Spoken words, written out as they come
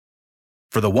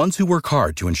For the ones who work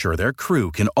hard to ensure their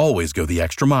crew can always go the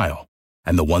extra mile,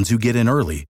 and the ones who get in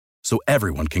early so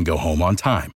everyone can go home on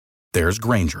time, there's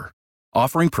Grainger,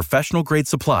 offering professional-grade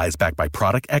supplies backed by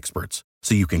product experts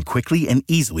so you can quickly and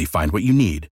easily find what you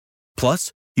need.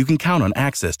 Plus, you can count on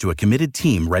access to a committed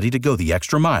team ready to go the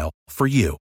extra mile for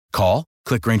you. Call,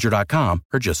 click Grainger.com,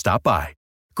 or just stop by.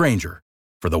 Grainger,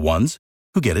 for the ones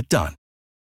who get it done.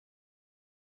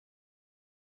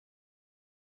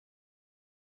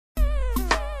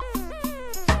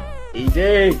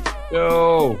 ED.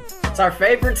 Yo. It's our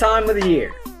favorite time of the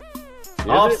year.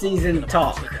 Off-season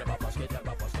talk.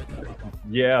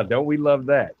 Yeah, don't we love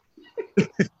that?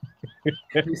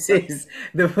 This is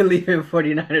the Believe in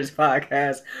 49ers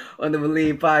podcast on the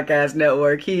Believe Podcast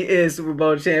Network. He is Super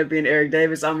Bowl champion Eric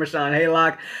Davis. I'm Rashawn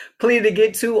Haylock. Plenty to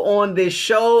get to on this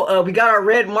show. We got our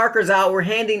red markers out. We're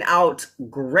handing out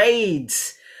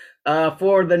grades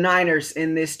for the Niners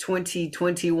in this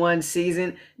 2021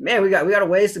 season. Man, we got a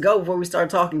ways to go before we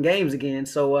start talking games again.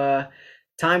 So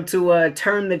time to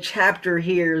turn the chapter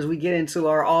here as we get into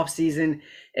our offseason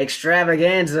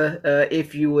extravaganza,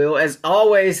 if you will. As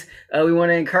always, we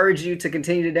want to encourage you to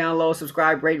continue to download,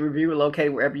 subscribe, rate, and review. We're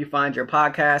located wherever you find your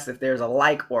podcast. If there's a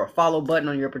like or a follow button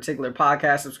on your particular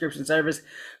podcast subscription service,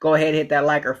 go ahead and hit that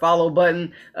like or follow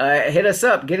button. Hit us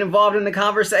up. Get involved in the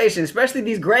conversation, especially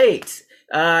these grades.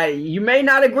 You may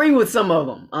not agree with some of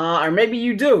them, or maybe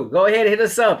you do. Go ahead and hit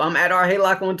us up. I'm at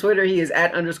 @RHaylock on Twitter. He is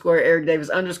at _Eric Davis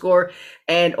 _.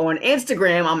 And on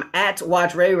Instagram, I'm at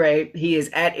WatchRayRay. He is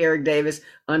at Eric Davis _____.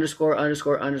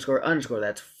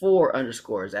 That's 4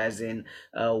 underscores, as in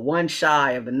one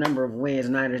shy of the number of wins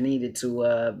Niners needed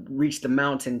to reach the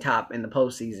mountaintop in the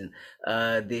postseason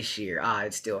this year.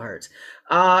 It still hurts.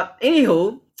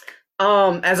 Anywho.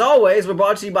 As always, we're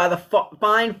brought to you by the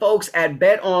fine folks at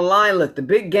Bet Online. Look, the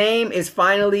big game is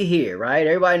finally here, right?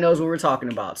 Everybody knows what we're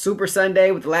talking about. Super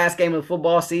Sunday with the last game of the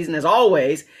football season. As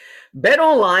always, Bet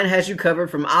Online has you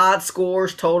covered from odds,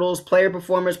 scores, totals, player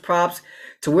performance props,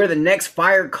 to where the next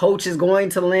fired coach is going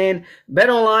to land. Bet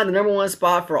Online, the number one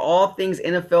spot for all things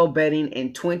NFL betting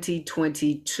in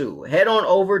 2022. Head on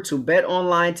over to Bet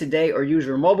Online today or use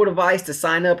your mobile device to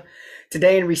sign up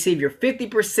today and receive your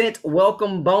 50%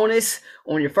 welcome bonus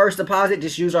on your first deposit.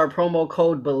 Just use our promo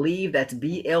code BELIEVE, that's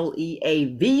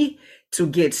BLEAV, to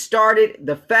get started.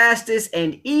 The fastest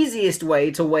and easiest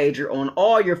way to wager on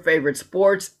all your favorite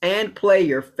sports and play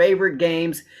your favorite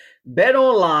games. Bet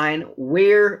Online,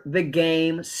 where the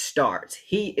game starts.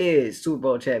 He is Super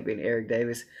Bowl champion Eric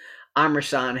Davis. I'm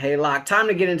Rashawn Haylock. Time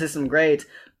to get into some grades.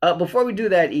 Before we do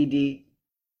that, ED,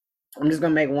 I'm just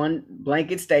going to make one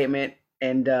blanket statement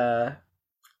and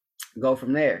go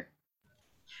from there.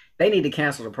 They need to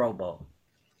cancel the Pro Bowl.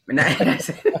 And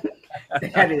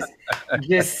that is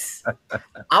just.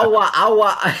 I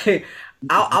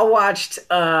watched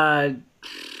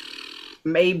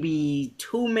maybe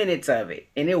 2 minutes of it,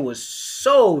 and it was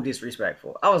so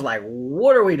disrespectful. I was like,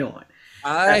 "What are we doing?"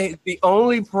 The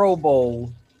only Pro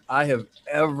Bowl I have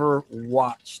ever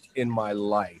watched in my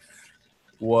life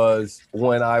was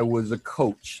when I was a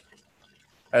coach.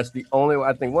 That's the only one.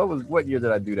 I think what year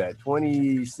did I do that?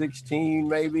 2016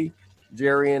 maybe.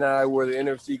 Jerry and I were the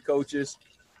NFC coaches.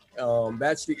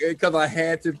 That's because I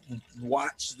had to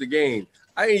watch the game.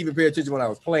 I didn't even pay attention when I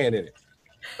was playing in it.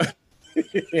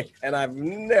 And I've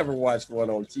never watched one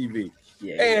on TV.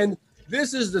 Yeah. And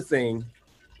this is the thing.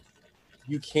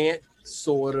 You can't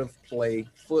sort of play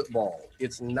football.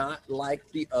 It's not like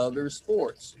the other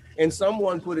sports. And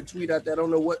someone put a tweet out there, I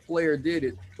don't know what player did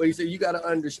it, but he said, you got to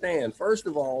understand, first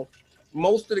of all,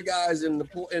 most of the guys in the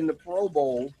Pro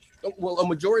Bowl, well, a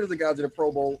majority of the guys in the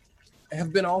Pro Bowl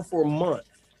have been off for a month.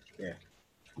 Yeah.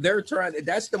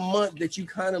 That's the month that you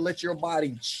kind of let your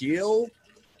body chill.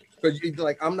 Because you're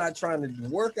like, I'm not trying to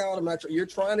work out. You're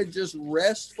trying to just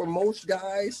rest for most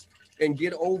guys and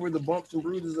get over the bumps and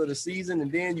bruises of the season.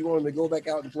 And then you want them to go back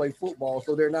out and play football.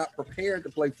 So they're not prepared to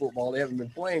play football. They haven't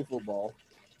been playing football.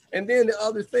 And then the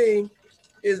other thing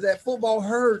is that football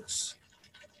hurts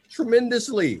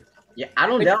tremendously. Yeah, I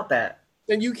don't doubt that.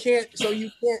 And you can't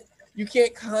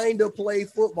kind of play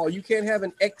football. You can't have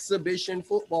an exhibition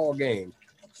football game.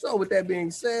 So with that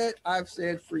being said, I've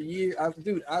said for years,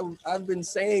 I've been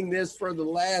saying this for the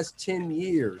last 10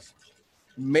 years.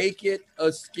 Make it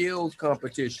a skills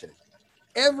competition.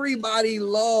 Everybody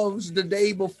loves the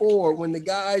day before when the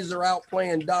guys are out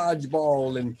playing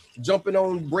dodgeball and jumping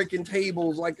on breaking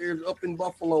tables like they're up in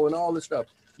Buffalo and all this stuff.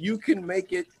 You can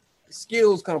make it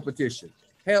skills competition.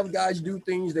 Have guys do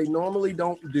things they normally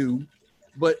don't do,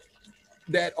 but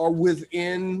that are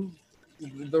within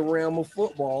the realm of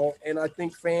football. And I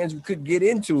think fans could get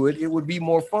into it. It would be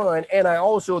more fun. And I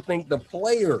also think the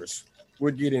players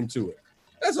would get into it.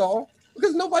 That's all.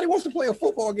 Because nobody wants to play a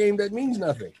football game that means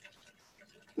nothing.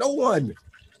 No one.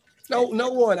 No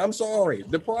one. I'm sorry.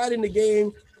 The pride in the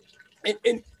game.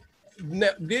 And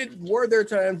were there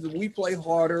times that we play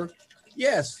harder?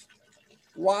 Yes.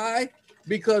 Why?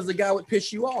 Because the guy would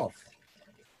piss you off.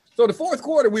 So the fourth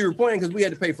quarter we were playing because we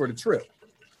had to pay for the trip.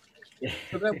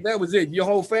 So that was it. Your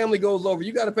whole family goes over.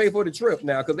 You got to pay for the trip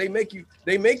now because they make you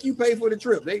pay for the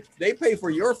trip. They pay for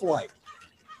your flight.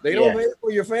 They don't pay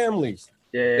for your families.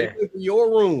 Yeah. They pay for your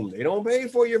room. They don't pay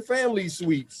for your family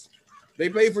suites. They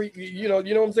pay for you know what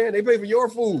I'm saying? They pay for your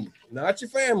food, not your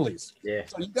families. Yeah.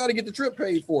 So you got to get the trip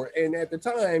paid for. And at the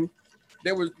time,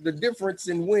 there was the difference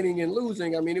in winning and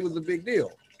losing. I mean, it was a big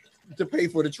deal to pay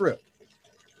for the trip.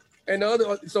 And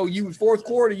so you fourth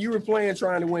quarter, you were playing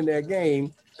trying to win that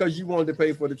game because you wanted to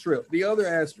pay for the trip. The other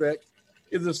aspect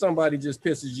is if somebody just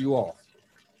pisses you off.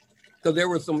 Because there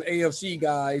were some AFC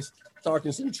guys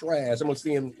talking some trash. I'm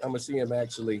gonna see him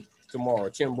actually tomorrow.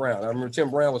 Tim Brown. I remember Tim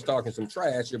Brown was talking some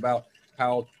trash about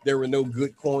how there were no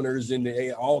good corners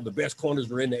all the best corners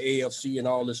were in the AFC and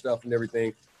all this stuff and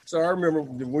everything. So I remember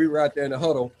when we were out there in the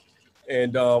huddle,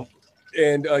 and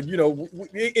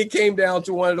it came down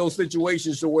to one of those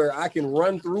situations to where I can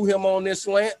run through him on this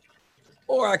slant,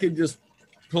 or I can just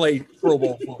play pro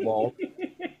bowl football.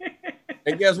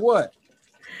 And guess what?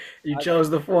 You chose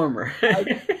the former.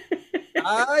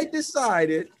 I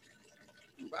decided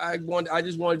I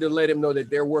just wanted to let him know that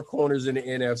there were corners in the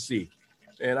NFC.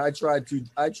 And I tried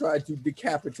to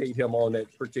decapitate him on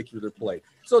that particular play.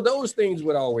 So those things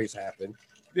would always happen.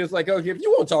 It's like, okay, if you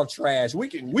want to talk trash, we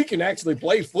can actually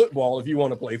play football if you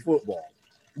want to play football.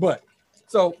 But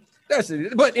so that's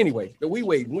it. But anyway, we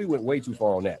went way too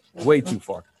far on that. Way too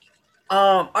far.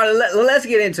 All right, let's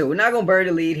get into it. We're not gonna bury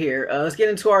the lead here. Let's get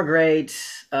into our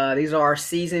grades. These are our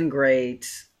season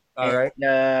grades. All right.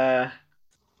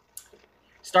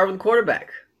 Start with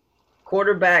quarterback.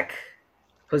 Quarterback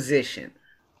position.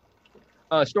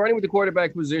 Starting with the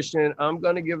quarterback position, I'm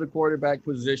going to give the quarterback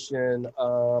position.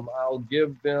 I'll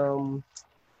give them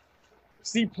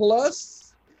C+.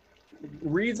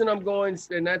 Reason I'm going,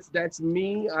 and that's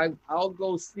me. I'll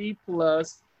go C+.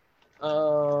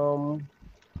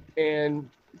 And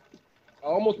I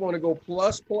almost want to go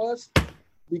plus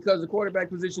because the quarterback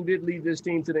position did lead this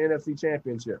team to the NFC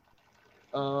Championship.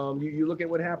 You look at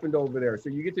what happened over there. So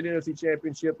you get to the NFC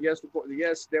Championship. Yes,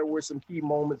 there were some key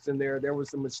moments in there. There were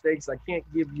some mistakes. I can't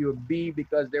give you a B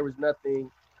because there was nothing.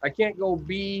 I can't go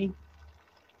B.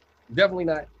 Definitely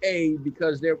not A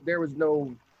because there was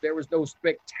no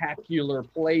spectacular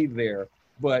play there.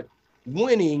 But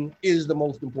winning is the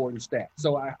most important stat.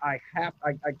 So I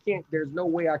can't. There's no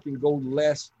way I can go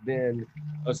less than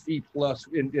a C+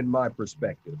 in my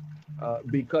perspective.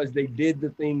 Because they did the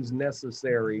things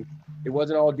necessary. It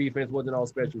wasn't all defense, wasn't all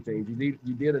special teams.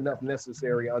 You did enough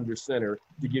necessary under center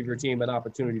to give your team an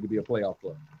opportunity to be a playoff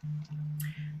club.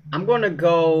 I'm going to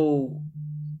go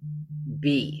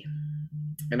B.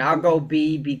 And I'll go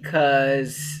B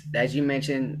because, as you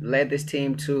mentioned, led this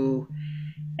team to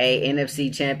a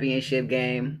NFC Championship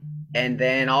game. And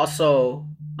then also,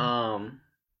 you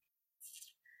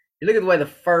look at the way the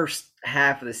first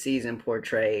half of the season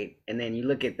portrayed, and then you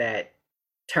look at that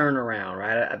turnaround,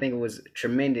 right? I think it was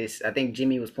tremendous. I think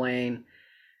Jimmy was playing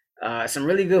some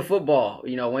really good football,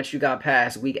 once you got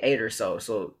past week 8 or so.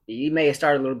 So he may have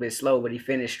started a little bit slow, but he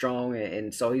finished strong.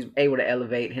 And so he's able to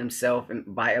elevate himself. And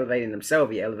by elevating himself,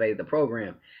 he elevated the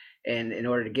program and in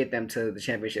order to get them to the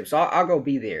championship. So I'll go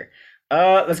B there.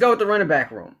 Let's go with the running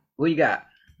back room. Who you got?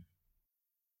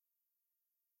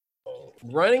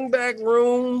 Running back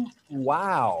room.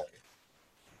 Wow.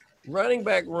 Running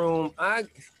back room.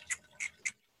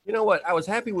 You know what? I was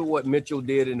happy with what Mitchell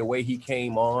did and the way he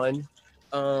came on.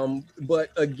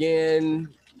 But again,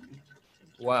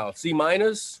 wow. C-.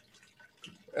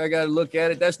 I got to look at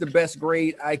it. That's the best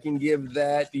grade I can give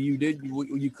that. You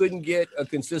couldn't get a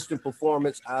consistent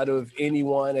performance out of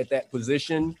anyone at that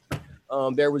position.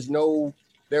 In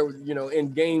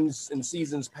games and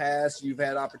seasons past, you've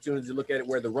had opportunities to look at it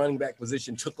where the running back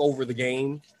position took over the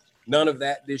game. None of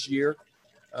that this year.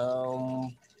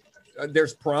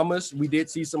 There's promise. We did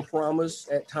see some promise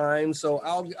at times. So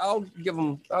I'll go C-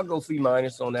 on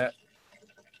that.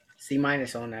 C-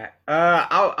 on that.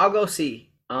 I'll go C.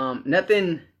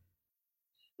 Nothing.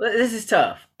 This is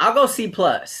tough. I'll go C+.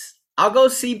 I'll go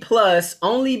C+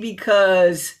 only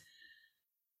because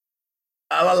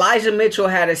Elijah Mitchell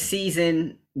had a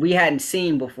season we hadn't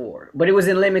seen before, but it was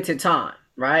in limited time,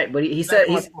 right? But he set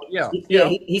a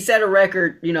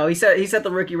record. He set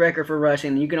the rookie record for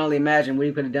rushing. You can only imagine what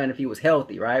he could have done if he was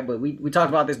healthy, right? But we talked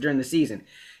about this during the season.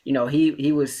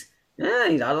 He was Yeah,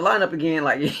 he's out of the lineup again.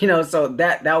 Like, so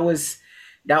that was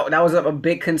a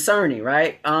bit concerning,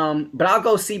 right? But I'll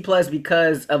go C plus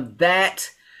because of that.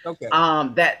 Okay.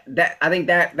 That I think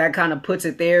that kind of puts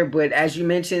it there. But as you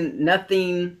mentioned,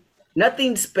 nothing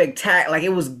spectacular. Like, it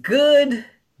was good,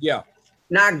 Yeah.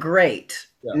 not great,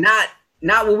 Yeah. not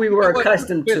what we were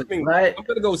accustomed to, right? I'm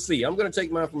gonna go C. I'm gonna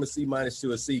take mine from a C minus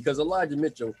to a C because Elijah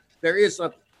Mitchell, there is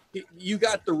something. You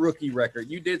got the rookie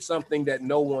record. You did something that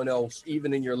no one else,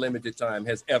 even in your limited time,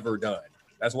 has ever done.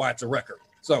 That's why it's a record.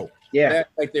 So Yeah, that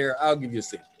right there, I'll give you a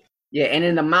C. yeah, and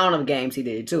in the amount of games he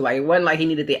did it too. Like, it wasn't like he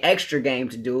needed the extra game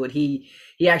to do it. He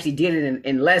actually did it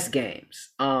in less games.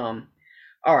 All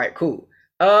right, cool.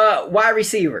 Wide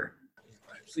receiver.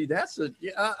 See, that's a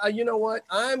you know what?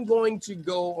 I'm going to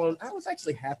go on. I was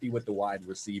actually happy with the wide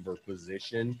receiver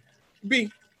position.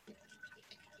 B.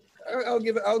 I'll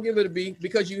give it a B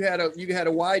because you had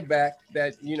a wide back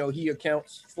that he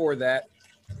accounts for that.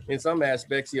 In some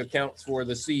aspects, he accounts for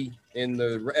the C at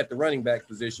the running back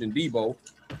position, Debo.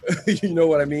 You know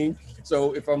what I mean?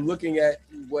 So if I'm looking at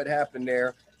what happened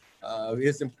there,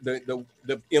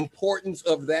 the importance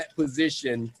of that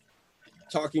position,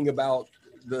 talking about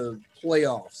the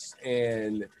playoffs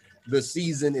and the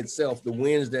season itself, the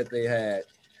wins that they had,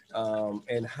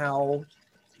 and how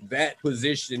that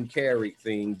position carried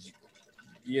things.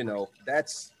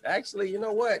 That's actually, you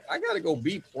know what? I got to go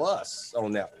B plus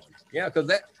on that one. Yeah,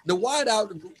 because the wide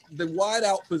out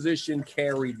position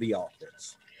carried the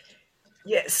offense.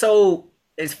 Yeah, so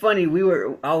it's funny.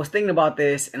 I was thinking about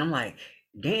this, and I'm like,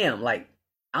 damn, like,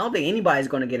 I don't think anybody's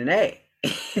going to get an A.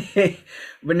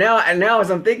 But now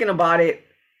as I'm thinking about it,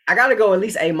 I got to go at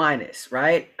least A minus,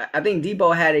 right? I think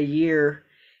Debo had a year.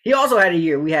 He also had a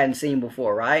year we hadn't seen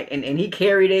before, right? And he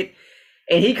carried it,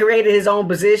 and he created his own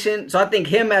position. So I think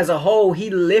him as a whole, he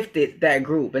lifted that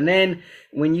group. And then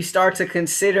when you start to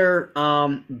consider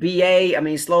BA, I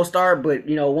mean, slow start, but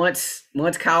once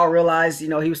Kyle realized he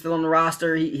was still on the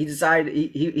roster, he decided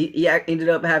he ended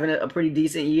up having a pretty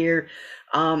decent year.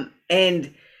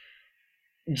 And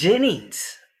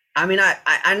Jennings, I mean,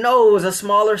 I know it was a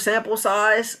smaller sample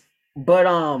size, but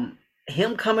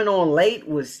him coming on late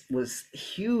was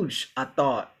huge, I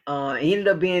thought. He ended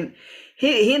up being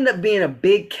a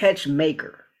big catch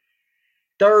maker,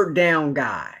 third down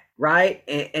guy, right?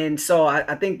 And so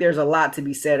I think there's a lot to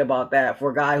be said about that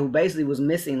for a guy who basically was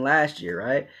missing last year,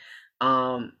 right?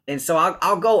 And so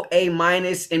I'll go A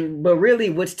minus, but really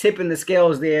what's tipping the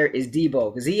scales there is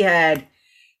Debo, because he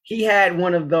had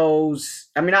one of those.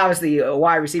 I mean, obviously a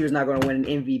wide receiver is not going to win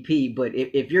an MVP, but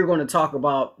if you're going to talk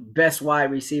about best wide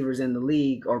receivers in the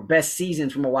league or best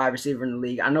seasons from a wide receiver in the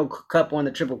league, I know Kupp won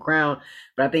the Triple Crown,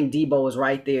 but I think Debo is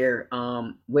right there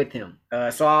with him.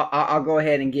 So I'll go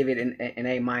ahead and give it an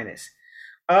A minus.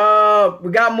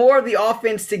 We got more of the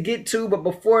offense to get to, but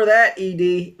before that,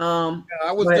 Ed,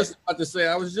 I was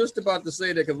just about to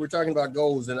say that because we're talking about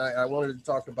goals, and I wanted to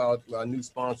talk about a new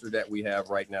sponsor that we have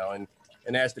right now, and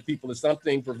ask the people, is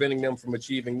something preventing them from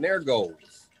achieving their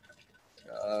goals?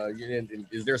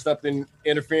 Is there something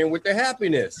interfering with their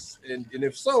happiness? And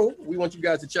if so, we want you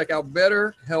guys to check out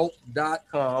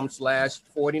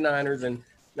betterhelp.com/49ers. And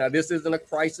now this isn't a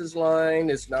crisis line.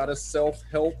 It's not a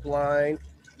self-help line.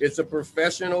 It's a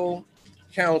professional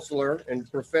counselor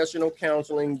and professional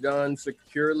counseling done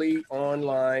securely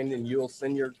online. And you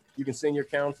can send your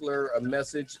counselor a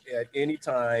message at any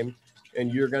time,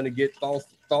 and you're going to get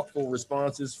thoughtful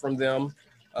responses from them.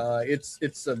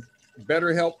 It's a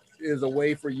BetterHelp is a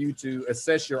way for you to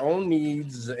assess your own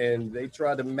needs, and they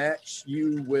try to match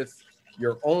you with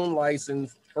your own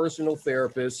licensed personal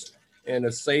therapist in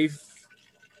a safe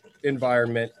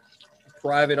environment,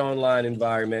 private online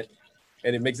environment,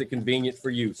 and it makes it convenient for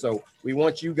you. So we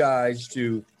want you guys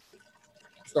to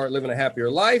start living a happier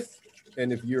life.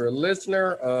 And if you're a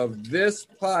listener of this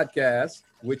podcast,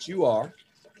 which you are,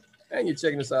 and you're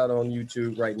checking us out on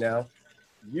YouTube right now,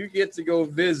 you get to go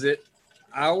visit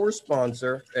our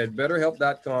sponsor at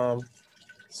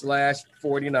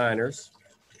betterhelp.com/49ers.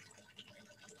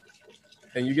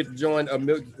 And you get to join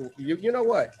you know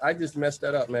what? I just messed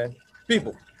that up, man.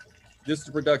 People, this is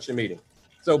a production meeting.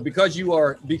 So because you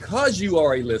are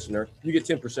a listener, you get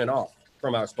 10% off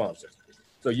from our sponsor.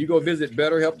 So you go visit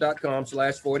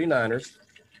betterhelp.com/49ers.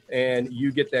 And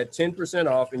you get that 10%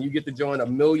 off, and you get to join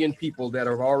 1 million people that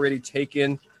have already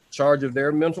taken charge of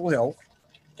their mental health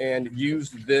and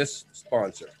use this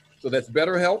sponsor. So that's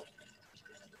BetterHelp,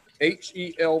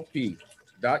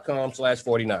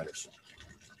 HELP.com/49ers.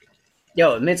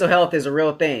 Yo, mental health is a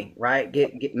real thing, right?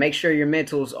 Make sure your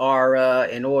mentals are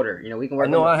in order. We can work.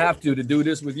 I know I have to do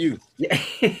this with you. Yeah.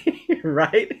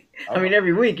 right? I mean,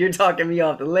 every week you're talking me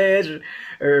off the ledge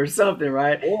or something,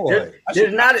 right? Boy,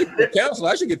 there's not counsel.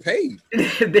 I should get paid.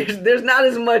 there's not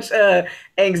as much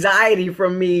anxiety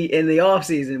from me in the off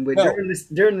season, but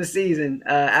during the season,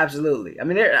 absolutely. I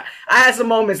mean, I had some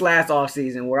moments last off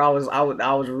season where I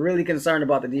was really concerned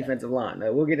about the defensive line.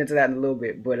 We'll get into that in a little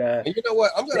bit, but and you know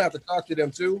what? I'm gonna have to talk to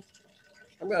them too.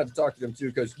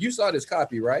 Because you saw this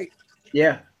copy, right?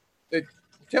 Yeah.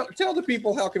 Tell the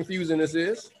people how confusing this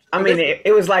is. I mean,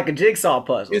 it was like a jigsaw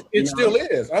puzzle. It still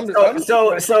is.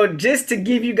 So just to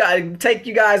take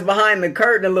you guys behind the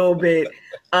curtain a little bit,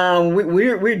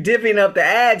 we're divvying up the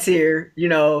ads here.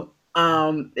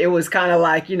 It was kind of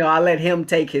like, I let him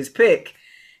take his pick,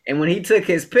 and when he took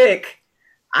his pick,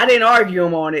 I didn't argue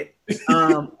him on it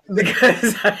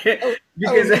because I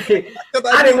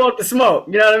didn't want the smoke.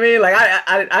 You know what I mean? Like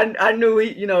I knew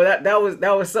that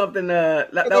was something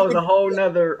that was a whole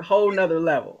nother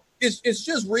level. It's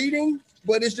just reading,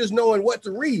 but it's just knowing what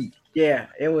to read. Yeah,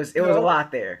 it was a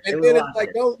lot there. And then it's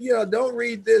like, don't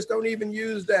read this, don't even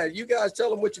use that. You guys tell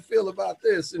them what you feel about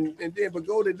this, and then but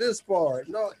go to this part.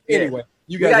 No, anyway,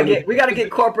 we gotta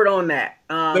get corporate on that.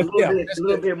 A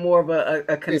little bit more of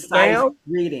a concise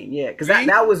reading. Yeah, because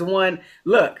that was one.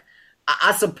 Look,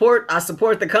 I support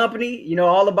the company,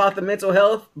 all about the mental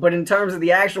health, but in terms of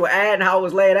the actual ad and how it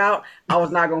was laid out, I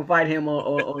was not going to fight him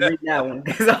on reading that one,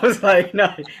 because I was like,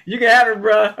 no, you can have it,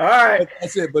 bro. All right.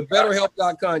 That's it. But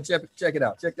BetterHelp.com, check it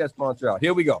out. Check that sponsor out.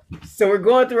 Here we go. So we're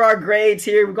going through our grades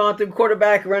here. We're going through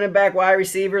quarterback, running back, wide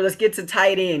receiver. Let's get to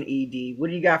tight end, ED. What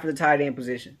do you got for the tight end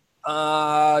position?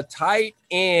 Tight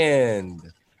end.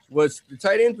 The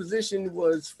tight end position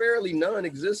was fairly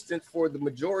non-existent for the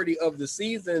majority of the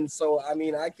season. So, I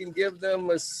mean, I can give them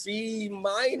a C-.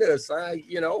 I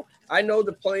know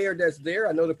the player that's there.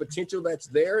 I know the potential that's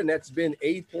there, and that's been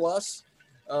A+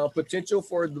 potential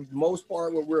for the most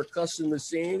part what we're accustomed to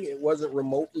seeing. It wasn't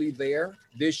remotely there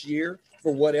this year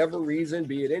for whatever reason,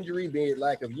 be it injury, be it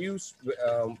lack of use.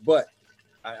 But,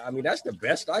 I mean, that's the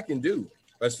best I can do.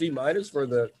 A C-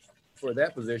 for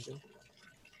that position.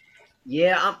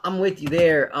 Yeah, I'm with you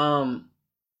there. I'll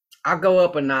go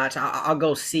up a notch. I'll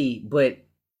go C, but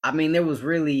I mean, there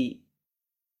really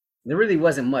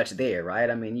wasn't much there, right?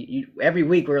 I mean, you every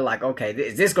week we're like, okay,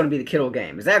 is this going to be the Kittle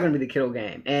game? Is that going to be the Kittle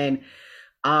game? And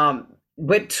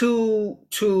but to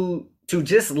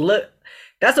just look,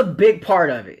 that's a big part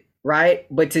of it, right?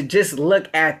 But to just look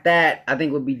at that, I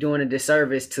think would be doing a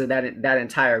disservice to that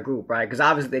entire group, right? Because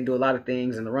obviously they do a lot of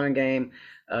things in the run game.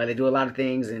 They do a lot of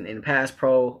things in pass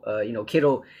pro.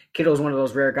 Kittle's one of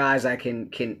those rare guys that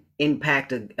can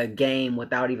impact a game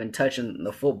without even touching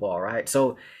the football, right?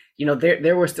 So,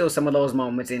 there were still some of those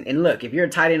moments. And look, if you're a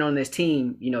tight end on this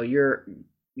team, you're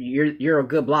a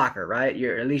good blocker, right?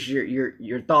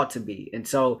 You're thought to be. And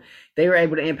so they were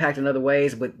able to impact in other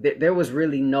ways, but there was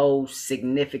really no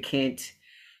significant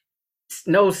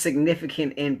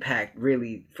impact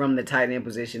really from the tight end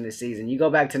position this season. You go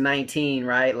back to 19,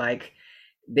 right? Like,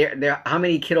 there how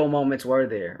many Kittle moments were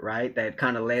there, right, that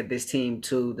kind of led this team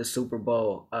to the Super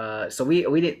Bowl? So we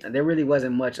didn't. There really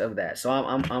wasn't much of that. So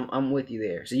I'm with you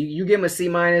there. So you give him a C-,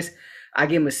 I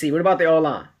give him a C. What about the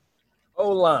O-line?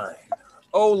 O-line.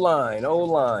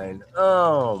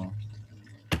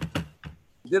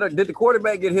 Did the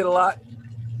quarterback get hit a lot?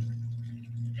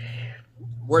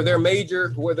 Were there major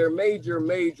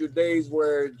days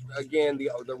where again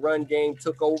the run game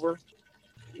took over?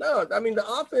 No, I mean, the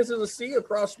offense is a C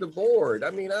across the board.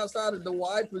 I mean, outside of the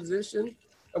wide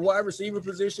receiver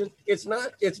position, it's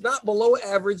not below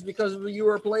average because you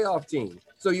were a playoff team.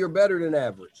 So you're better than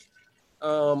average.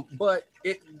 But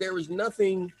there is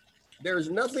nothing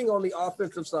on the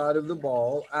offensive side of the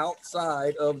ball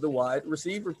outside of the wide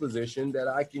receiver position that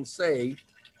I can say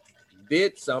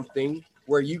did something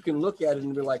where you can look at it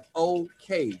and be like,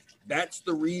 okay, that's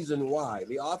the reason why.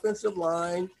 The offensive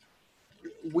line,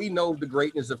 we know the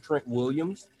greatness of Trent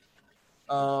Williams.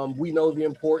 We know the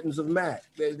importance of Matt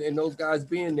and those guys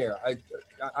being there.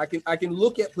 I can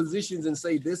look at positions and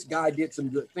say this guy did some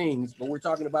good things, but we're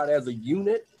talking about as a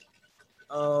unit.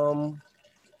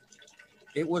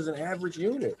 It was an average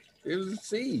unit. It was a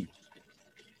C.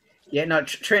 Yeah, no,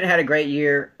 Trent had a great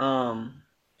year.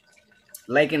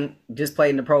 Lakin just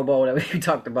played in the Pro Bowl that we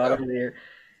talked about earlier.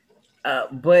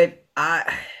 But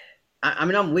I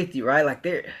mean, I'm with you, right? Like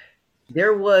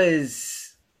there were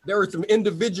some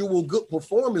individual good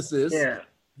performances. Yeah,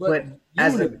 but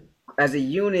as a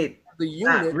unit,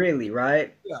 not really,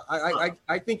 right? Yeah,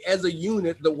 I think as a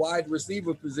unit, the wide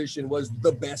receiver position was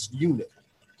the best unit.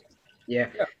 Yeah.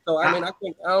 So I mean, I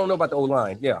don't know about the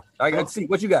O-line. Yeah, I got C.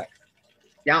 What you got?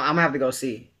 Yeah, I'm gonna have to go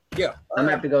C. Yeah, I'm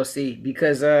gonna have to go C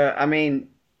because I mean,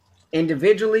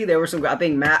 individually, there were some. I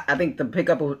think the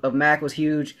pickup of Mac was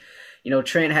huge. You know,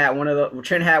 Trent had one of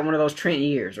those Trent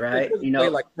years, right? You know,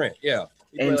 like Trent, yeah.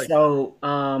 And so,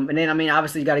 and then I mean,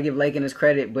 obviously you got to give Lakin his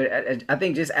credit, but I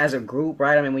think just as a group,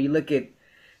 right? I mean, when you look at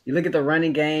the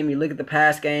running game, you look at the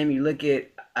pass game, you look at,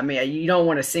 I mean, you don't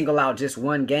want to single out just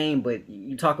one game, but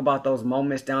you talk about those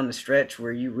moments down the stretch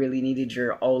where you really needed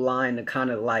your O-line to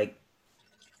kind of like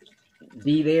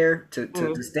be there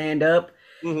to stand up.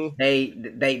 Mm-hmm.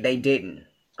 They didn't.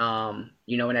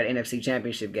 You know, in that NFC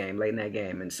Championship game, late in that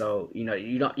game, and so you know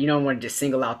you don't want to just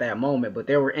single out that moment, but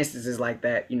there were instances like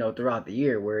that, you know, throughout the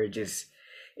year where it just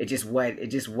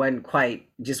wasn't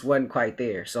quite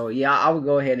there. So yeah, I would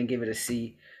go ahead and give it a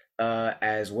C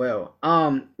as well.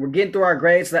 We're getting through our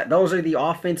grades. Those are the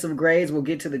offensive grades. We'll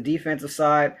get to the defensive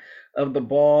side of the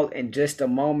ball in just a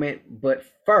moment, but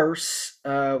first,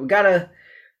 we got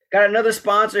another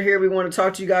sponsor here we want to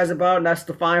talk to you guys about, and that's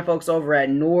the fine folks over at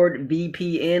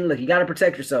NordVPN. Look, you got to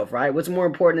protect yourself, right? What's more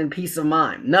important than peace of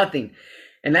mind? Nothing.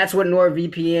 And that's what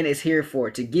NordVPN is here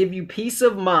for, to give you peace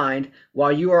of mind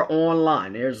while you are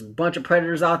online. There's a bunch of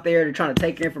predators out there. They're trying to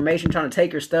take your information, trying to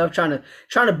take your stuff, trying to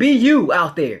be you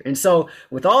out there. And so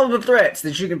with all of the threats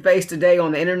that you can face today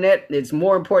on the internet, it's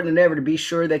more important than ever to be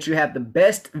sure that you have the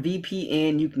best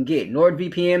VPN you can get.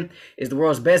 NordVPN is the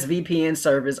world's best VPN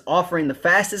service, offering the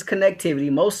fastest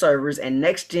connectivity, most servers, and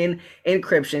next-gen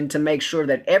encryption to make sure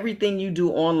that everything you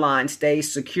do online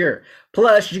stays secure.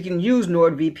 Plus, you can use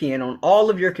NordVPN on all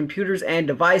of your computers and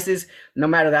devices, no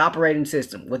matter the operating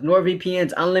system. With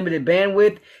NordVPN's unlimited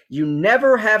bandwidth, you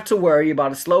never have to worry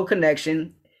about a slow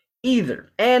connection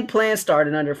either. And plans start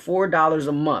at under $4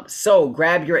 a month. So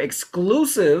grab your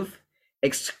exclusive.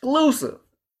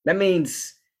 That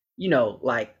means, you know,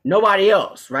 like nobody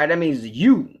else, right? That means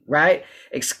you, right?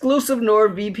 Exclusive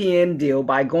NordVPN deal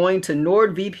by going to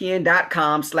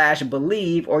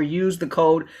nordvpn.com/believe or use the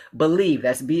code BELIEVE,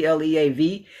 that's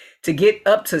BLEAV, to get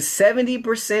up to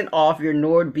 70% off your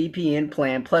NordVPN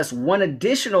plan plus one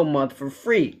additional month for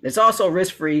free. It's also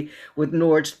risk-free with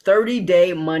Nord's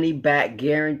 30-day money-back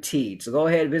guaranteed. So go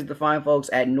ahead and visit the fine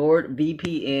folks at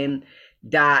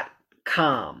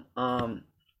nordvpn.com.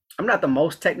 I'm not the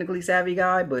most technically savvy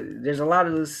guy, but there's a lot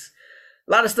of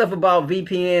stuff about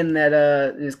VPN that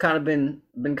has kind of been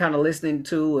kind of listening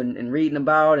to and reading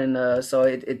about, and so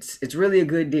it's really a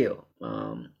good deal.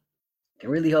 Can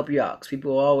really help you out because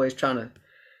people are always trying to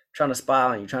spy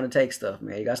on you, trying to take stuff,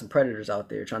 man. You got some predators out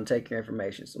there trying to take your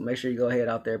information, so make sure you go ahead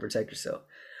out there and protect yourself.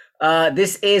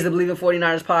 This is the Believe in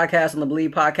 49ers podcast on the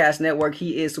Believe Podcast Network.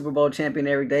 He is Super Bowl champion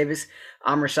Eric Davis.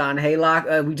 I'm Rashawn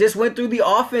Haylock. We just went through the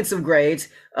offensive grades.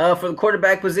 For the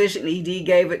quarterback position, ED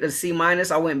gave it a C-.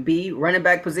 I went B. Running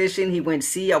back position, he went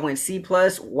C. I went C+.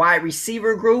 Wide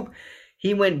receiver group,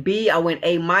 he went B. I went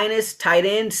A-. Tight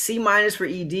end, C- for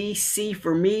ED, C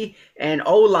for me. And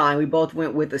O-line, we both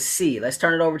went with a C. Let's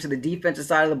turn it over to the defensive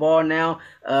side of the ball now.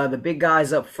 The big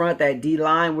guys up front, that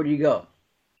D-line, where do you go?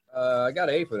 I got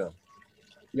an A for them.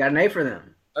 You got an A for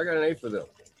them? I got an A for them.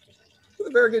 It's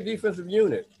a very good defensive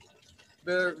unit.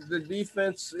 The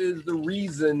defense is the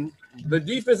reason. The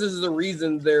defense is the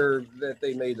reason that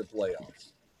they made the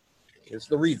playoffs. It's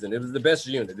the reason. It was the best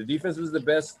unit. The defense was the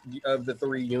best of the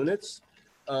three units,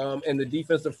 and the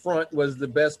defensive front was the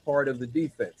best part of the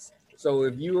defense. So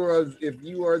if you are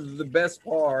the best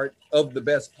part of the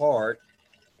best part,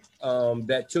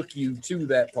 that took you to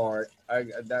that part.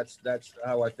 That's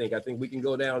how I think. I think we can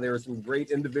go down. There were some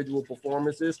great individual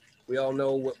performances. We all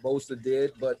know what Bosa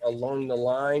did, but along the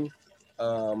line,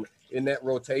 in that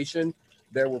rotation,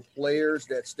 there were players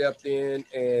that stepped in,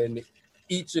 and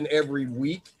each and every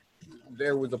week,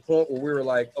 there was a point where we were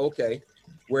like, okay,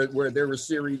 where there were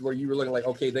series where you were looking like,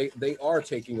 okay, they are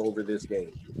taking over this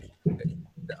game.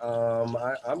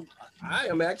 I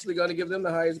am actually going to give them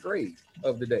the highest grade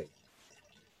of the day.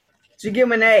 So you give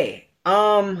them an A.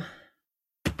 I'll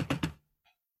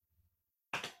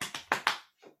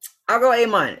go A-.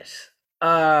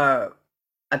 I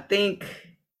think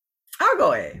I'll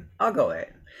go A.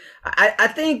 I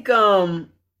think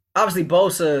obviously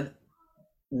Bosa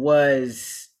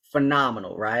was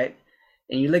phenomenal, right?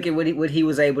 And you look at what he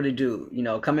was able to do, you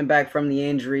know, coming back from the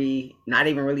injury, not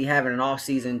even really having an off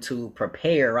season to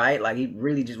prepare, right? Like he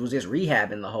really was just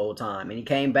rehabbing the whole time. And he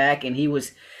came back and he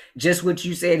was just what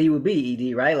you said he would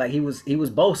be, ED, right? Like he was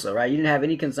Bosa, right? You didn't have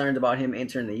any concerns about him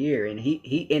entering the year, and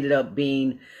he ended up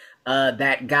being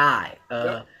that guy.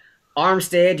 Yep.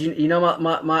 Armstead, you know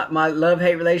my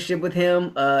love-hate relationship with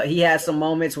him. He had some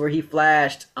moments where he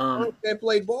flashed. Armstead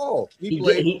played ball. He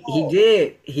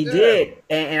did,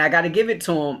 and I got to give it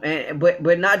to him.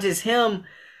 But not just him.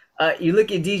 You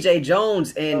look at DJ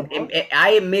Jones, and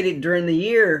I admitted during the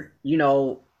year,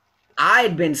 I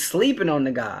had been sleeping on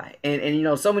the guy,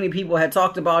 and so many people had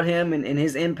talked about him and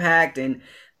his impact, and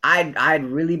I'd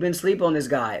really been sleeping on this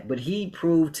guy, but he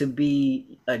proved to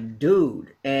be a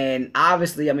dude. And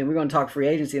obviously, I mean, we're gonna talk free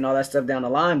agency and all that stuff down the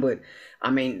line, but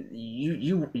I mean,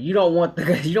 you don't want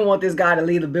you don't want this guy to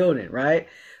leave the building, right?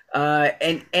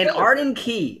 And Arden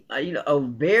Key, a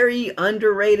very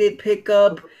underrated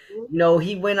pickup.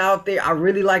 He went out there. I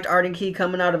really liked Arden Key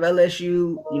coming out of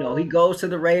LSU. He goes to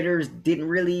the Raiders, didn't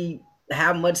really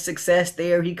have much success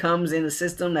there. He comes in a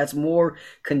system that's more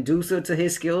conducive to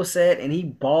his skill set, and he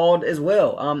balled as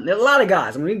well. There's a lot of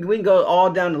guys. I mean, we can go all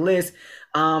down the list.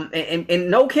 And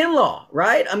no Kinlaw,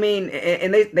 right? I mean,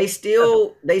 and they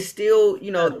still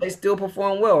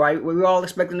perform well, right? We were all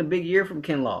expecting a big year from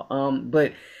Kinlaw.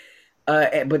 But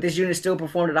this unit still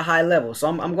performed at a high level. So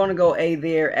I'm going to go A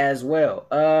there as well.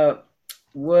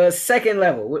 Was second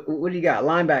level. What do you got?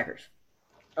 Linebackers.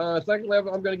 Second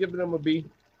level, I'm going to give them a B.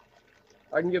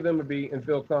 I can give them a B and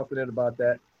feel confident about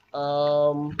that.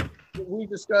 We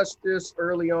discussed this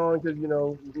early on because,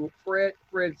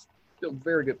 Fred's still a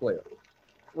very good player.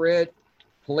 Fred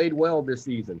played well this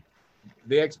season.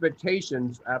 The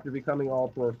expectations after becoming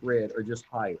All-Pro Fred are just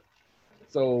higher.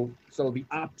 So the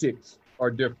optics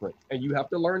are different, and you have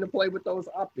to learn to play with those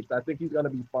optics. I think he's going to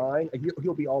be fine.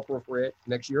 He'll be All-Pro Fred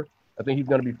next year. I think he's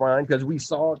going to be fine because we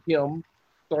saw him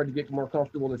start to get more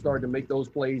comfortable and started to make those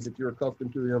plays that you're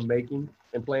accustomed to him making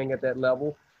and playing at that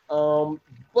level.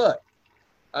 But,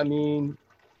 I mean,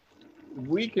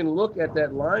 we can look at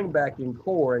that linebacking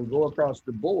core and go across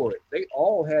the board. They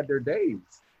all had their days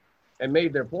and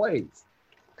made their plays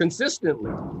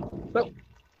consistently.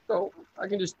 So I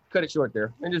can just cut it short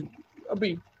there and just a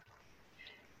B.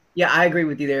 Yeah, I agree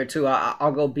with you there too.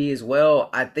 I'll go B as well.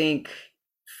 I think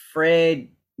Fred,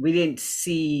 we didn't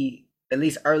see, at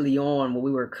least early on, what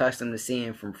we were accustomed to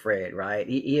seeing from Fred, right?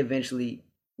 He eventually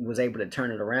was able to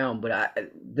turn it around. But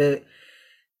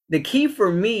the key for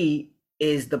me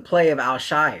is the play of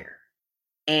Alshire.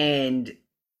 And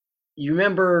you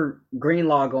remember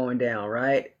Greenlaw going down,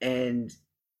 right? And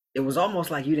it was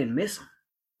almost like you didn't miss him.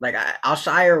 Like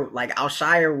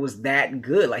Alshire was that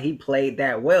good. Like he played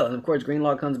that well. And of course,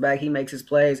 Greenlaw comes back. He makes his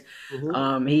plays.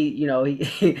 Mm-hmm.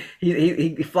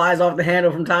 He flies off the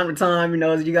handle from time to time.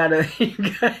 You gotta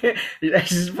that's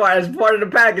just part of the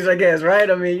package, I guess,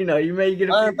 right? I mean, you may get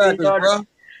a 15-yarder.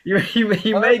 You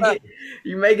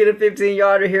may get a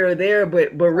 15-yarder here or there,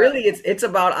 but really it's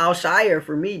about Alshire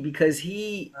for me because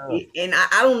he and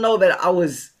I don't know that I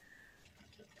was.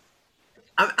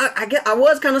 I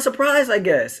was kind of surprised, I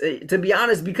guess, to be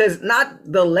honest, because not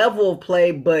the level of play,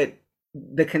 but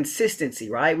the consistency,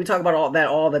 right? We talk about all that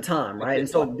all the time, right? And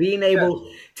so being able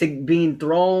to being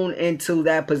thrown into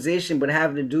that position, but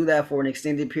having to do that for an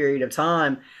extended period of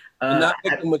time. And not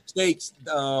making mistakes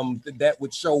that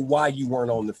would show why you weren't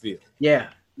on the field. Yeah.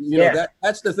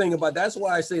 That's the thing about, that's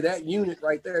why I say that unit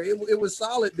right there, it was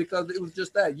solid because it was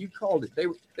just that. You called it. They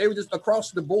were just across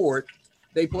the board.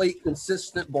 They played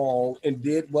consistent ball and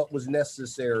did what was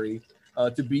necessary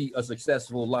to be a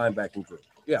successful linebacking group.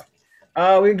 Yeah.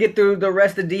 We'll get through the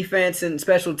rest of defense and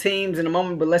special teams in a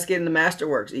moment, but let's get into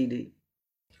Masterworks, ED.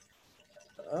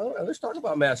 Let's talk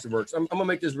about Masterworks. I'm going to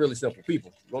make this really simple.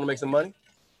 People, you want to make some money?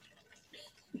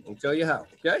 I'll tell you how.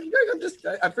 Okay?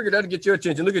 I figured that'd get your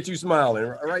attention. Look at you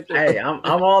smiling right there. Hey, I'm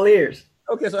all ears.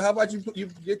 Okay, so how about you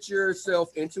get yourself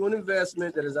into an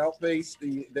investment that has outpaced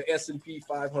the S&P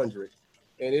 500.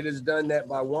 And it has done that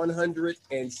by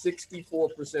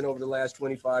 164% over the last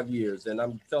 25 years. And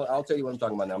I'll tell you what I'm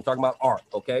talking about now. I'm talking about ARK,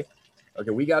 okay?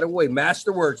 Okay, we got it away.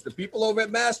 Masterworks, the people over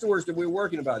at Masterworks that we're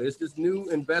working about. It's this new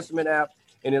investment app,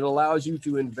 and it allows you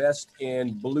to invest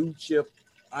in blue chip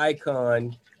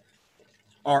icon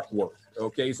artwork,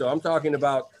 okay? So I'm talking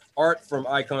about art from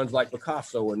icons like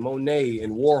Picasso and Monet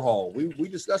and Warhol. We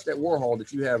discussed that Warhol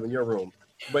that you have in your room,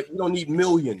 but you don't need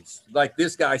millions like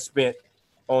this guy spent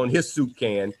on his soup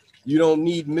can. You don't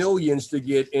need millions to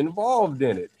get involved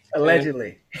in it.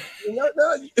 Allegedly.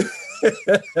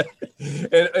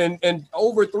 And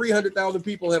over 300,000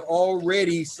 people have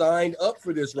already signed up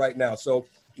for this right now. So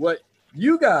what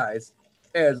you guys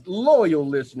as loyal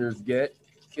listeners get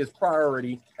is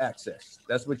priority access.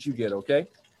 That's what you get, okay?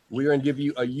 We're going to give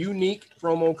you a unique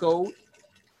promo code.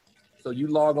 So you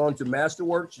log on to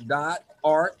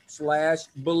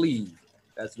masterworks.art/believe.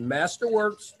 That's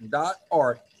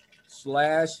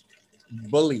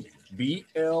masterworks.art/believe,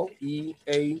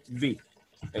 BLEAV.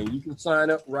 And you can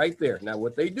sign up right there. Now,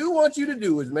 what they do want you to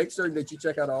do is make certain that you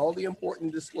check out all the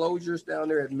important disclosures down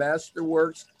there at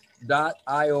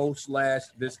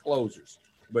masterworks.io/disclosures.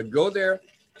 But go there,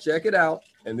 check it out.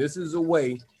 And this is a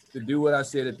way to do what I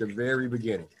said at the very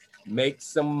beginning. Make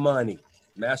some money.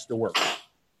 Masterwork.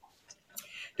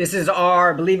 This is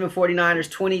our Believe in 49ers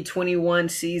 2021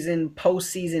 season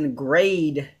postseason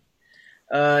grade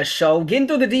show. Getting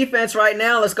through the defense right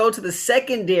now. Let's go to the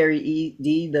secondary,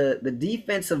 the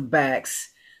defensive backs.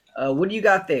 What do you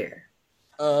got there?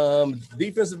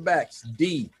 Defensive backs,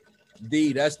 D.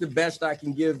 That's the best I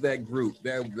can give that group.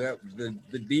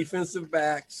 The defensive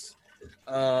backs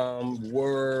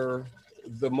were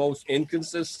the most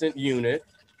inconsistent unit.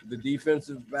 The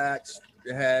defensive backs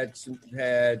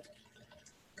had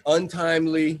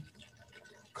untimely,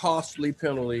 costly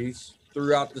penalties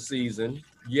throughout the season.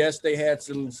 Yes, they had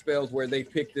some spells where they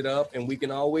picked it up, and we can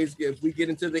always if we get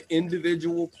into the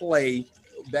individual play,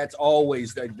 that's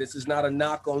always that. This is not a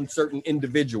knock on certain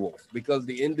individuals, because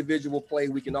the individual play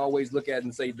we can always look at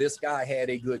and say this guy had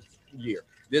a good year.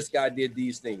 This guy did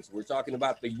these things. We're talking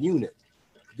about the unit.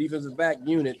 Defensive back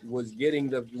unit was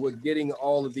getting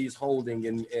all of these holding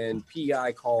and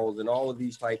PI calls and all of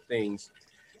these type things.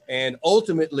 And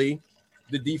ultimately,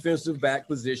 the defensive back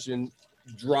position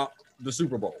dropped the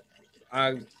Super Bowl.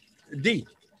 D.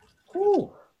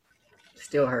 Ooh,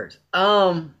 still hurts.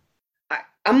 I'm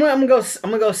gonna go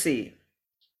C.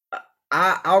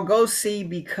 I'll go C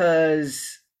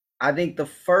because I think the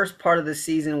first part of the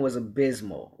season was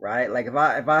abysmal, right? Like if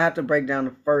I have to break down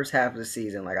the first half of the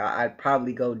season, like I'd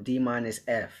probably go D minus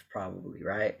F, probably,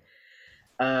 right?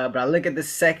 But I look at the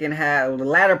second half, the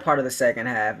latter part of the second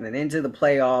half, and then into the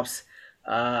playoffs.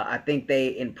 I think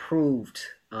they improved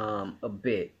a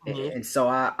bit, and so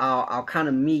I'll kind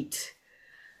of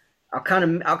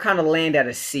land at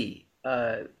a C.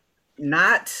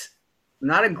 Not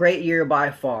a great year by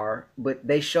far, but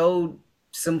they showed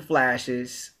some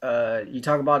flashes. You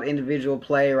talk about individual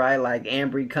play, right? Like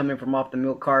Ambry coming from off the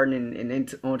milk carton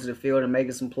and onto the field and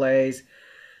making some plays.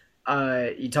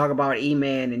 You talk about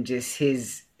E-Man and just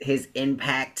his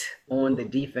impact on the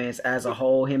defense as a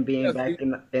whole, him being back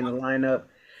in the lineup.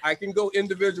 I can go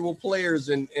individual players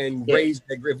and raise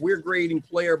that. If we're grading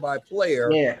player by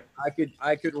player,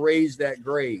 I could raise that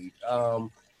grade.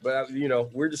 But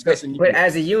we're discussing. But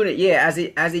as a unit, as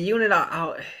a unit,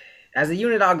 I'll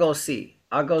go C.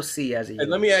 I'll go C as a unit.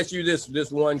 And let me ask you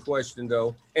this one question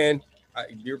though, and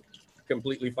you're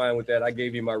completely fine with that. I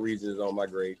gave you my reasons on my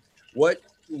grade. What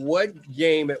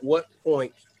game at what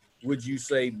point would you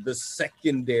say the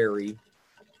secondary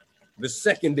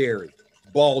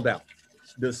balled out?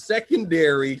 The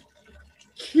secondary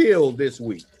killed this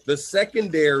week. The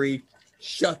secondary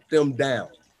shut them down.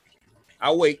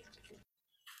 I'll wait.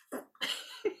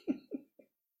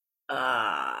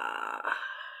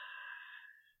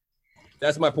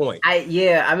 That's my point. The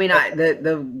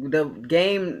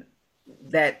game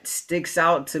that sticks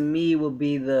out to me will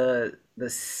be the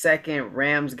second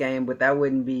Rams game, but that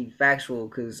wouldn't be factual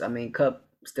because Kupp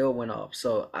still went off.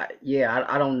 So I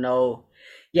don't know.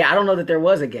 Yeah, I don't know that there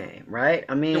was a game, right?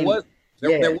 There was.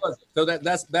 So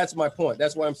that's my point.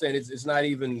 That's why I'm saying it's not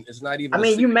even.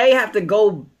 You may have to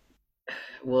go.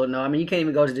 Well, no, you can't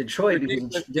even go to Detroit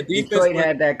because Detroit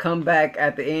had that comeback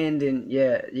at the end, and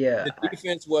The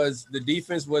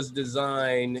defense was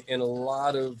designed in a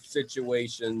lot of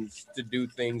situations to do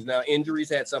things. Now, injuries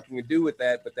had something to do with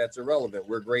that, but that's irrelevant.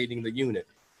 We're grading the unit.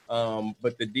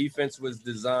 But the defense was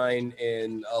designed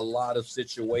in a lot of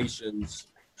situations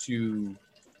to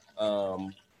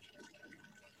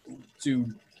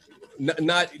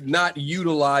not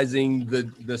utilizing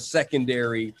the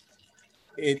secondary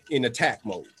in attack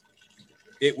mode.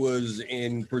 It was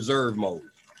in preserve mode,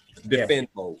 defend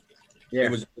mode. Yeah.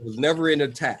 It was never in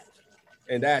attack.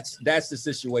 And that's the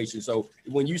situation. So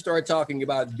when you start talking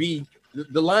about B,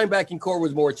 the linebacking core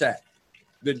was more attack.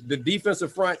 The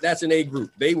defensive front, that's an A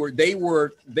group. They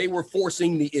were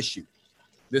forcing the issue.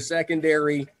 The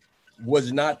secondary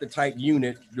was not the type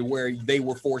unit to where they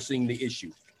were forcing the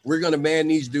issue. We're going to man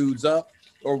these dudes up,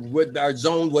 or with our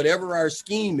zone, whatever our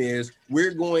scheme is,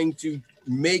 we're going to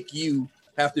make you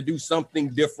have to do something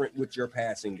different with your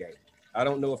passing game. I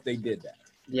don't know if they did that.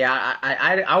 Yeah,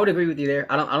 I would agree with you there.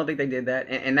 I don't think they did that,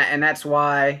 and that's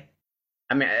why.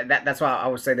 That's why I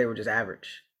would say they were just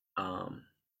average.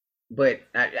 But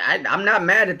I'm not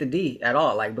mad at the D at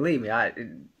all. Like, believe me,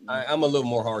 I'm a little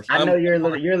more harsh. I know you're a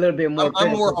little bit more.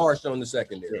 I'm more harsh on the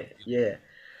secondary. Yeah.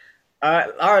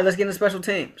 All right. Let's get into special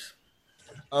teams.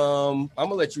 I'm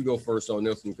gonna let you go first on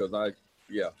this one because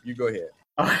you go ahead.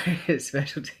 All right,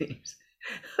 special teams.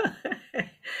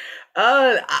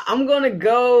 I'm gonna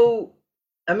go.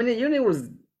 The unit was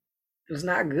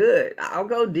not good. I'll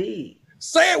go D.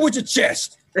 Say it with your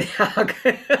chest. I'll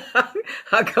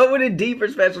go with a D for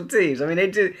special teams. I mean,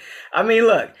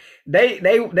 look,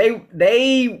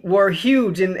 they were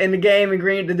huge in the game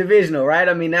in the divisional, right?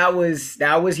 I mean, that was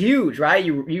huge, right?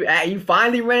 You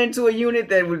finally ran into a unit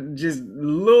that was just a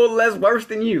little less worse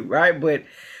than you, right? But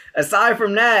aside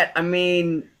from that, I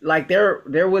mean, like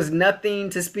there was nothing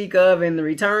to speak of in the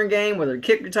return game, whether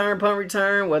kick return, punt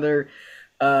return, whether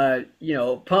punt.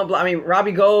 I mean,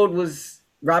 Robbie Gold.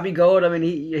 I mean,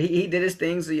 he did his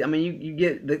things. So, I mean, you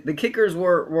get the kickers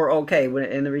were okay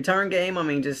in the return game. I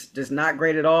mean, just not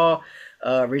great at all.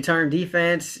 Return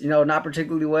defense, not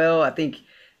particularly well. I think,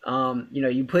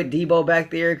 you put Debo back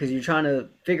there because you're trying to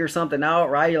figure something out,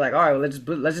 right? You're like, all right, well, let's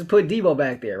just put Debo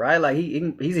back there, right? Like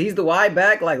he's the wide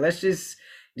back. Like let's just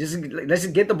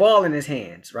get the ball in his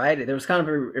hands, right? There was kind of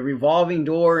a revolving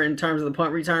door in terms of the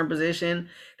punt return position.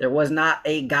 There was not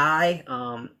a guy.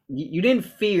 You didn't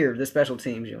fear the special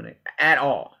teams unit at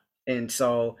all, and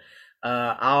so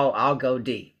I'll go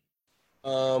D.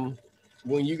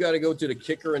 When you got to go to the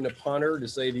kicker and the punter to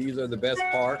say these are the best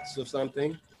parts of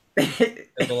something,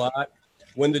 that's a lot.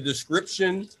 When the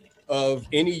description of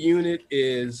any unit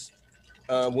is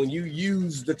when you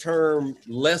use the term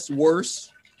less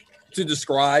worse to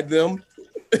describe them,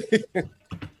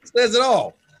 says it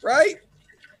all, right?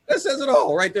 That says it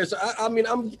all right there. So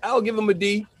I'll give them a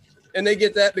D, and they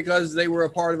get that because they were a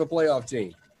part of a playoff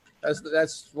team.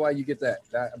 That's why you get that.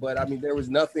 But I mean, there was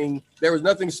nothing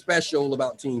special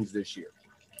about teams this year.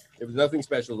 There was nothing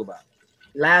special about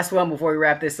it. Last one before we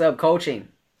wrap this up, coaching.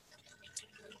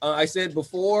 I said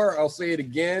before, I'll say it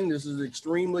again. This is an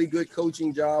extremely good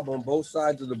coaching job on both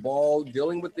sides of the ball,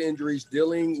 dealing with the injuries,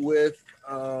 dealing with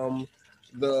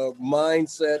the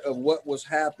mindset of what was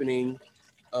happening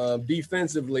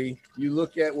defensively. You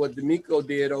look at what DeMeco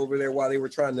did over there while they were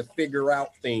trying to figure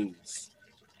out things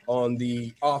on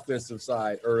the offensive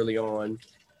side early on,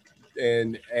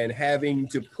 and having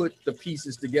to put the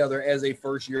pieces together as a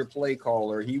first-year play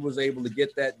caller. He was able to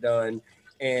get that done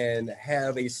and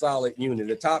have a solid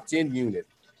unit, a top 10 unit,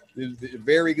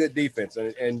 very good defense.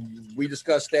 And we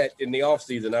discussed that in the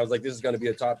offseason. I was like, this is going to be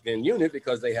a top 10 unit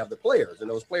because they have the players, and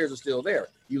those players are still there.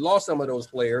 You lost some of those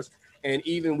players, and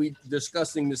even we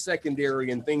discussing the secondary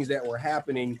and things that were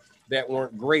happening that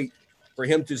weren't great, for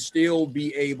him to still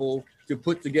be able to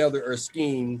put together a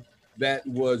scheme that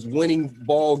was winning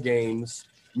ball games,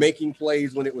 making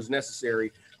plays when it was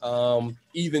necessary,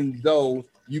 even though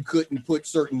you couldn't put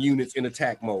certain units in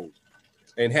attack mode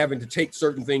and having to take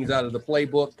certain things out of the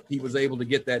playbook. He was able to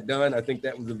get that done. I think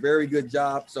that was a very good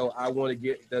job. So I want to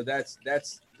get I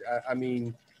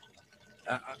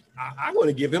want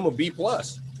to give him a B+.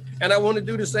 And I want to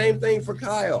do the same thing for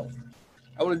Kyle.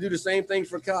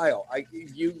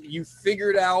 You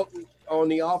figured out on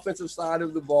the offensive side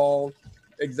of the ball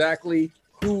exactly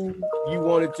who you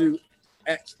wanted to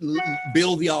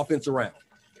build the offense around.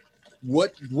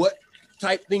 What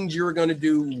type things you were going to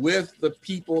do with the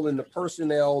people and the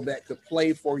personnel that could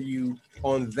play for you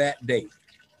on that date.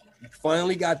 You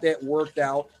finally got that worked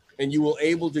out, and you were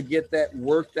able to get that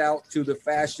worked out to the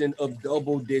fashion of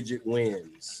double-digit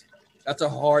wins. That's a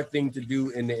hard thing to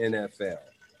do in the NFL.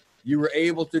 You were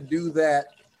able to do that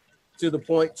to the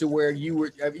point to where you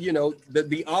were,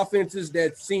 the offenses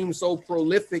that seem so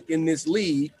prolific in this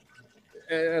league,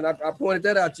 and I pointed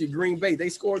that out to you, Green Bay,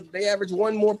 they averaged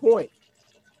one more point.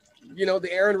 The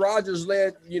Aaron Rodgers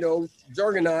led,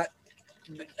 juggernaut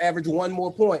averaged one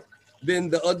more point than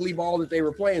the ugly ball that they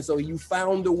were playing. So you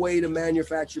found a way to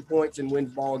manufacture points and win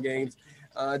ball games.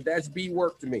 That's B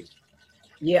work to me.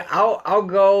 Yeah, I'll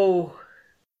go.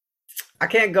 I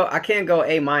can't go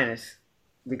A-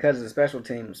 because of the special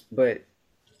teams, but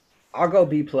I'll go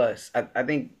B+. I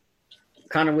think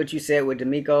kind of what you said with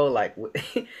DeMeco, like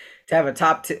to have a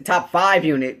top 5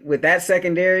 unit with that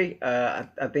secondary, I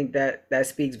think that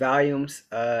speaks volumes.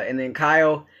 And then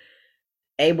Kyle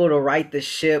able to right the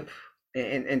ship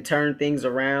and turn things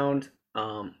around.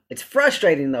 It's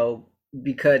frustrating though,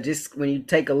 because just when you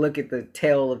take a look at the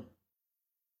tale of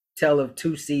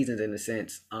 2 seasons in a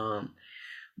sense,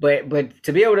 but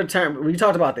to be able to turn, we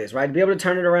talked about this, right? To be able to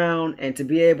turn it around and to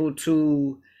be able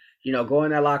to, go in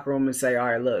that locker room and say, all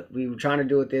right, look, we were trying to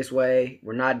do it this way.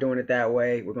 We're not doing it that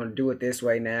way. We're going to do it this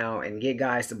way now, and get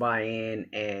guys to buy in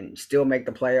and still make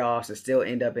the playoffs and still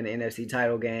end up in the NFC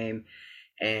title game.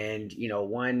 And,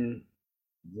 1-2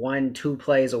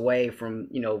 plays away from,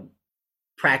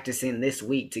 practicing this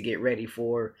week to get ready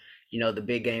for, the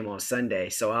big game on Sunday.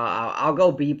 So I'll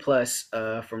go B+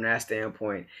 from that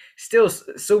standpoint. Still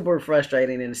super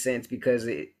frustrating in a sense, because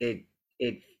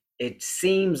it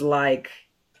seems like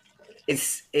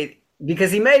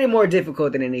because he made it more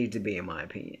difficult than it needed to be, in my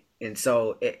opinion. And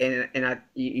so,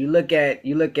 you look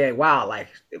at wow, like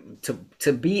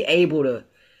to be able to,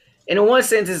 in one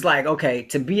sense, it's like, okay,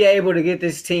 to be able to get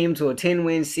this team to a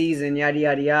 10-win season, yada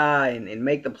yada yada, and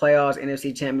make the playoffs,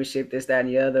 NFC Championship, this, that, and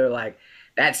the other, like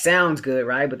that sounds good,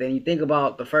 right? But then you think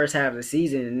about the first half of the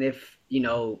season, and if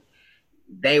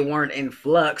they weren't in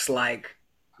flux, like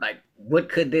what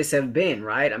could this have been,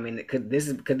 right? I mean, could this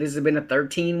have been a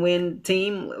 13-win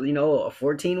team, a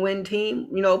 14-win team,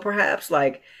 perhaps,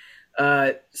 like,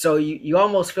 so you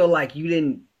almost feel like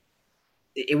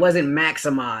it wasn't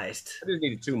maximized. I just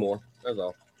needed 2 more. That's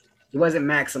all. It wasn't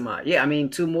maximized. Yeah, I mean,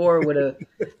 2 more would have.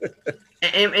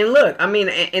 and look, I mean,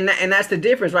 and that's the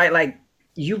difference, right? Like,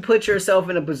 you put yourself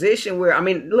in a position where, I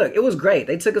mean, look, it was great.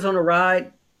 They took us on a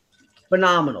ride.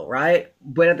 Phenomenal, right?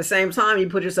 But at the same time, you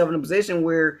put yourself in a position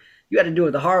where you had to do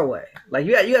it the hard way. Like,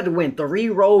 you had to win 3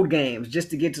 road games just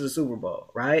to get to the Super Bowl,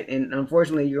 right? And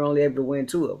unfortunately, you're only able to win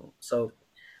 2 of them. So,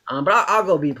 but I'll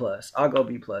go B+. I'll go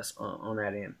B+ on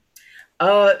that end.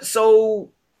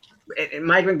 So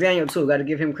Mike McDaniel too, got to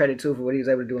give him credit too for what he was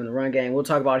able to do in the run game. We'll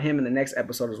talk about him in the next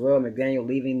episode as well. McDaniel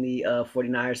leaving the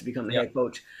 49ers to become the head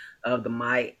coach of the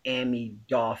Miami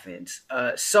Dolphins.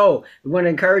 So we want to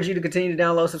encourage you to continue to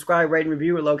download, subscribe, rate, and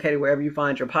review. We're located wherever you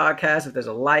find your podcast. If there's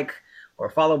a like or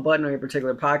follow button on your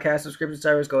particular podcast subscription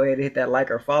service, go ahead and hit that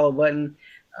like or follow button.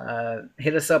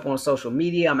 Hit us up on social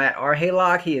media. I'm at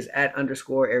RHaylock. He is at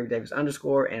 _Eric Davis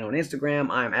 _. And on Instagram,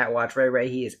 I'm at Watch Ray Ray.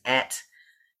 He is at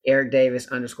Eric Davis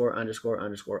 ______.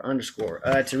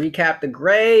 To recap the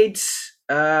grades,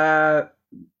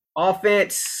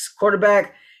 offense,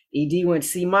 quarterback, ED went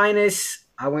C-.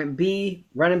 I went B.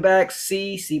 Running back,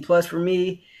 C++ for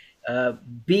me.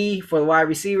 B for the wide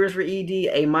receivers for ED,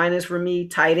 A- for me.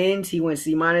 Tight ends, he went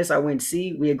C-. I went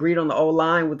C. We agreed on the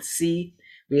O-line with C.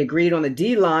 We agreed on the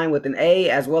D-line with an A,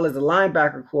 as well as the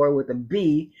linebacker core with a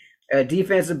B.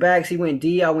 Defensive backs, he went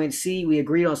D. I went C. We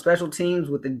agreed on special teams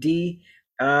with a D.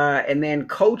 And then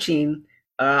coaching,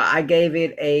 I gave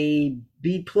it a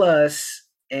B+,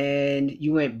 and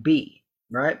you went B,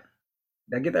 right?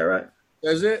 Did I get that right?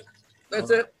 That's it.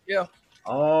 That's it. Yeah.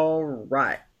 All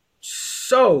right.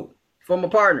 So, for my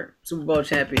partner, Super Bowl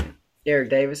champion, Eric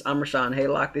Davis, I'm Rashawn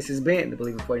Haylock. This has been the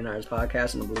Believe in 49ers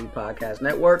podcast on the Believe Podcast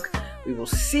Network. We will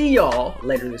see y'all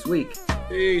later this week.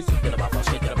 Peace.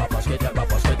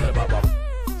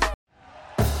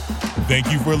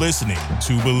 Thank you for listening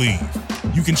to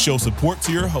Believe. You can show support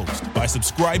to your host by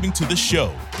subscribing to the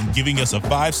show and giving us a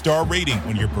 5-star rating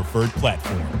on your preferred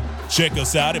platform. Check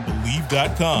us out at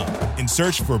Believe.com and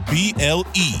search for BLEAV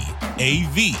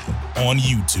on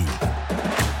YouTube.